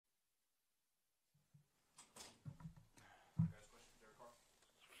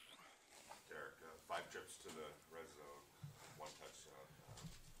trips to the red zone, one touchdown.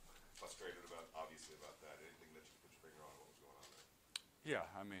 Frustrated obviously about that. Anything that you put your finger on what was going on there? Yeah,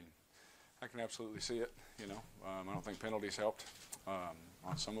 I mean, I can absolutely see it. I don't think penalties helped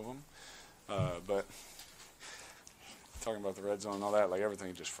on some of them, but talking about the red zone and all that, like everything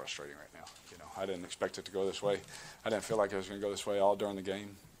is just frustrating right now. I didn't expect it to go this way. I didn't feel like it was going to go this way all during the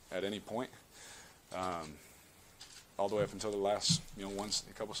game at any point, all the way up until the last,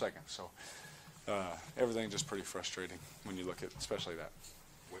 a couple seconds. So everything just pretty frustrating when you look at, especially that.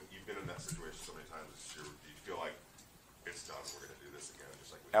 When you've been in that situation so many times this year, do you feel like it's done? We're going to do this again,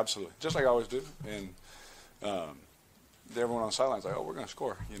 just like we absolutely, just like I always do, and everyone on the sidelines like, oh, we're going to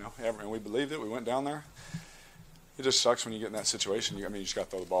score, and we believed it. We went down there. It just sucks when you get in that situation. You just got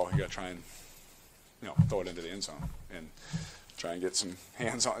to throw the ball. You got to try and, throw it into the end zone and try and get some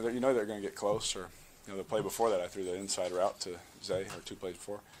hands on. They're going to get close. Or, the play before that, I threw the inside route to Zay, or 2 plays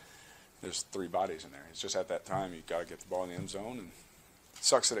before. There's 3 bodies in there. It's just at that time you got to get the ball in the end zone, and it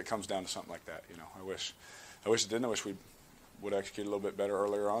sucks that it comes down to something like that. I wish it didn't. I wish we would execute a little bit better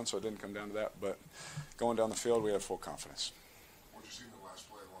earlier on, so it didn't come down to that. But going down the field, we have full confidence. What did you see in the last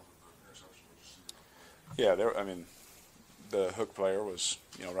play along with the interception? What did you see in that play? Yeah, the hook player was,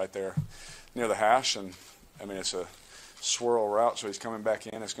 right there near the hash, and, it's a swirl route, so he's coming back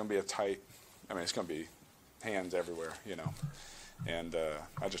in. It's going to be a tight, it's going to be hands everywhere, And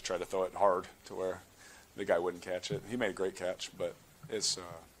I just tried to throw it hard to where the guy wouldn't catch it. He made a great catch, but it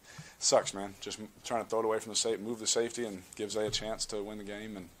sucks, man. Just trying to throw it away from the safety, move the safety, and give Zay a chance to win the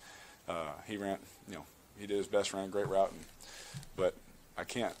game. And he ran, he did his best, ran a great route. But I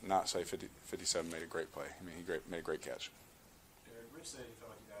can't not say 57 made a great play. He made a great catch. Rich said he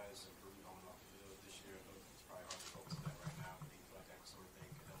felt like you guys improved on and off the field this year. It's probably hard to focus on that right now, but do you feel like that sort of thing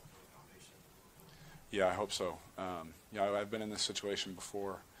can help build a foundation? Yeah, I hope so. I've been in this situation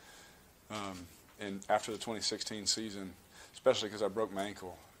before. And after the 2016 season, especially because I broke my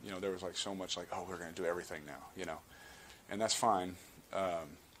ankle, there was so much oh, we're going to do everything now, And that's fine.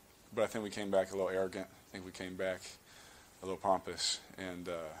 But I think we came back a little arrogant. I think we came back a little pompous, and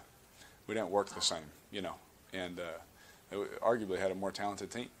we didn't work the same, And arguably had a more talented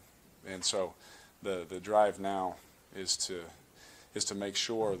team. And so the drive now is to make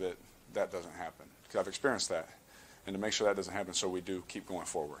sure that doesn't happen. Because I've experienced that. And to make sure that doesn't happen, so we do keep going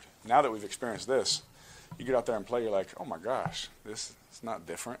forward. Now that we've experienced this, you get out there and play, you're like, oh my gosh, this is not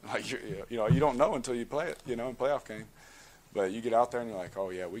different. You don't know until you play it, in a playoff game. But you get out there and you're like,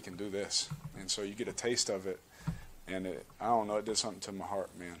 oh yeah, we can do this. And so you get a taste of it. And I don't know, it did something to my heart,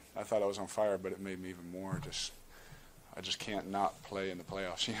 man. I thought I was on fire, but it made me even more I just can't not play in the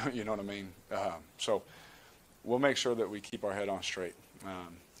playoffs, you know what I mean? So we'll make sure that we keep our head on straight.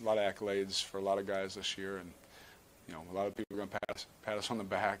 A lot of accolades for a lot of guys this year, and a lot of people are going to pat us on the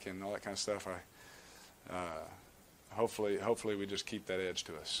back and all that kind of stuff. Hopefully we just keep that edge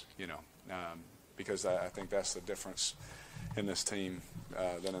to us, because I think that's the difference in this team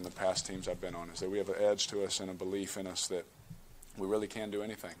than in the past teams I've been on, is that we have an edge to us and a belief in us that we really can do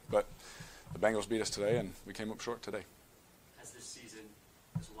anything. But the Bengals beat us today, and we came up short today. As this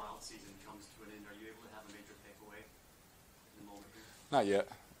wild season comes to an end, are you able to have a major takeaway in the moment here? Not yet.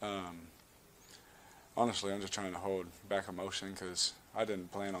 Honestly, I'm just trying to hold back emotion because I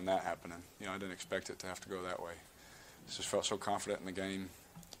didn't plan on that happening. I didn't expect it to have to go that way. I just felt so confident in the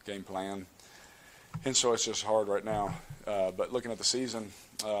game plan. And so it's just hard right now. But looking at the season,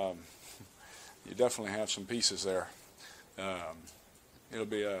 you definitely have some pieces there. It'll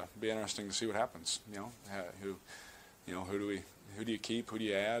be interesting to see what happens. Who do you keep? Who do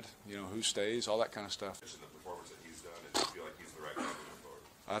you add? Who stays? All that kind of stuff. Just in the performance that he's done, and you feel like he's the right guy moving forward.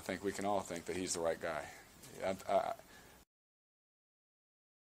 I think we can all think that he's the right guy.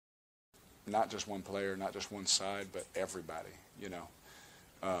 Not just one player, not just one side, but everybody.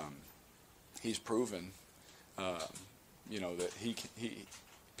 He's proven, that he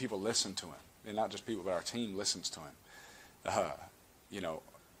people listen to him, and not just people, but our team listens to him.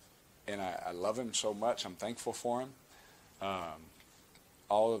 And I love him so much. I'm thankful for him.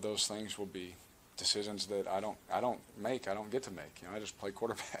 All of those things will be decisions that I don't make. I don't get to make. I just play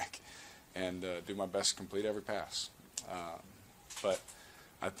quarterback and do my best to complete every pass. But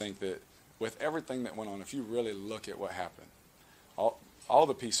I think that with everything that went on, if you really look at what happened, all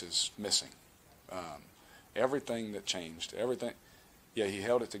the pieces missing, everything that changed, everything. Yeah, he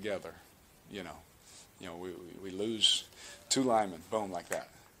held it together. We lose 2 linemen, boom, like that.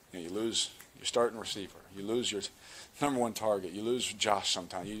 You lose your starting receiver. You lose your number 1 target. You lose Josh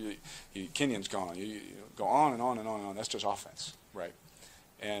sometimes. Kenyon's gone. You go on and on and on and on. That's just offense, right?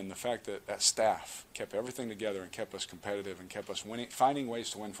 And the fact that that staff kept everything together and kept us competitive and kept us winning, finding ways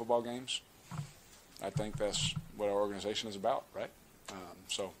to win football games, I think that's what our organization is about, right?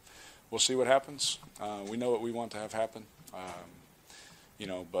 So we'll see what happens. We know what we want to have happen,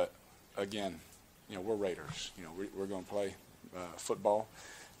 but again, we're Raiders. We're going to play football,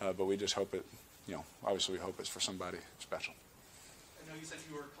 but we just hope it, obviously we hope it's for somebody special. I know you said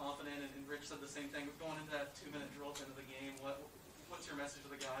you were confident, and Rich said the same thing. But going into that 2-minute drill at the end of the game, what's your message to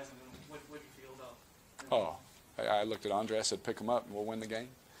the guys, and what do you feel about? I looked at Andre. I said, "Pick them up, and we'll win the game."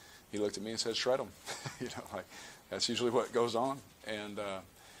 He looked at me and said, "Shred them." That's usually what goes on. And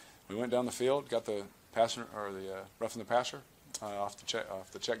we went down the field, got the passer or the roughing the passer off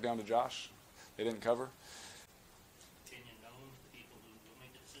the check down to Josh. They didn't cover. Opinion known to the people who will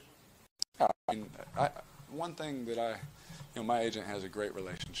make the decision? I mean, one thing that my agent has a great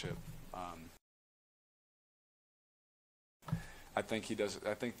relationship. I think he does.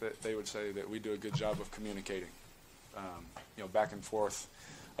 I think that they would say that we do a good job of communicating, back and forth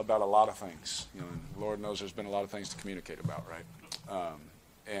about a lot of things. And Lord knows there's been a lot of things to communicate about, right?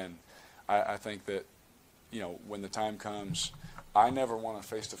 And I think that, when the time comes, I never want to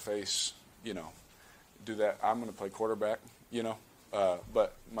face-to-face, do that. I'm going to play quarterback,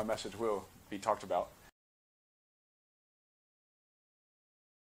 but my message will be talked about.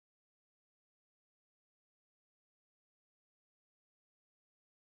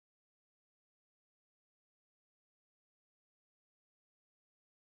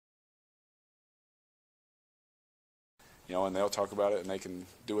 And they'll talk about it, and they can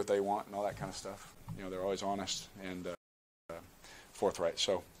do what they want and all that kind of stuff. They're always honest and forthright.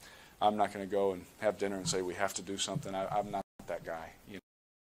 So I'm not going to go and have dinner and say we have to do something. I'm not that guy.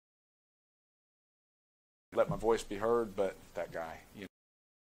 Let my voice be heard, but that guy.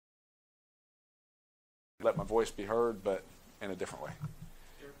 Let my voice be heard, but in a different way.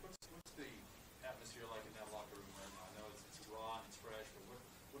 Derek, what's the atmosphere like in that locker room right now? I know it's raw and it's fresh, but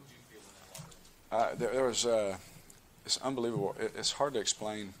what did you feel in that locker room? There was it's unbelievable. It's hard to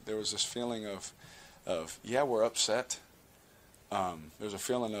explain. There was this feeling of yeah, we're upset. There's a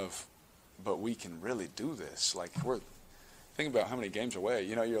feeling of, but we can really do this. Like, think about how many games away.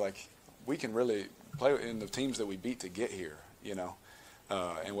 You're like, we can really play in the teams that we beat to get here.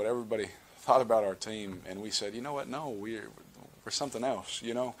 And what everybody thought about our team, and we said, you know what? No, we're something else.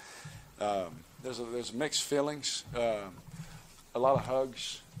 There's mixed feelings. A lot of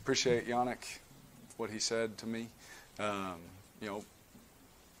hugs. Appreciate Yannick, what he said to me.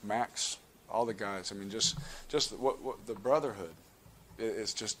 Max, all the guys. I mean, just what the brotherhood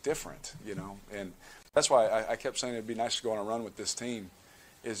is just different, and that's why I kept saying it'd be nice to go on a run with this team.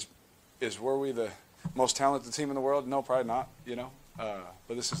 Were we the most talented team in the world? No, probably not,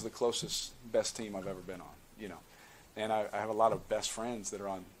 but this is the closest, best team I've ever been on, and I have a lot of best friends that are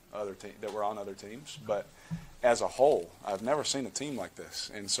on that were on other teams, but as a whole, I've never seen a team like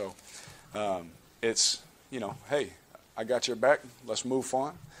this, and so it's, hey, I got your back. Let's move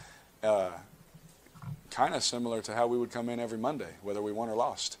on. Kind of similar to how we would come in every Monday, whether we won or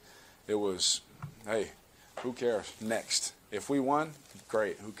lost. It was, hey, who cares? Next. If we won,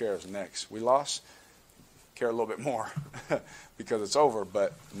 great. Who cares? Next. We lost, care a little bit more because it's over,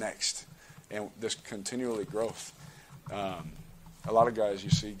 but next. And this continually growth. A lot of guys you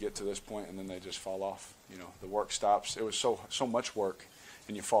see get to this point and then they just fall off. The work stops. It was so much work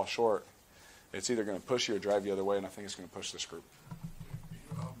and you fall short. It's either going to push you or drive you the other way, and I think it's going to push this group.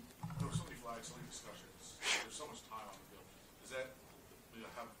 There were so many flags, so many discussions. There's so much time on the field. Does that wreak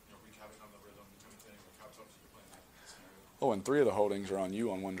havoc on the rhythm kind of thing? Like how tough is it playing that scenario? Oh, and 3 of the holdings are on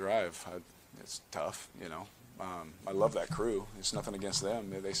you on one drive. It's tough, I love that crew. It's nothing against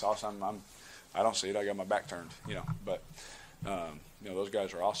them. They saw something. I don't see it. I got my back turned, But, those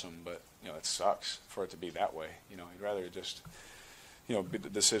guys are awesome. But, it sucks for it to be that way. You'd rather just, the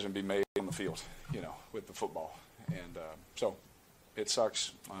decision be made on the field, with the football. And so it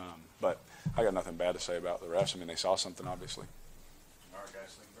sucks. But I got nothing bad to say about the refs. I mean, they saw something, obviously. All right,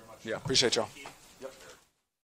 guys. Thank you very much. Yeah, appreciate y'all. Thank you. Yep.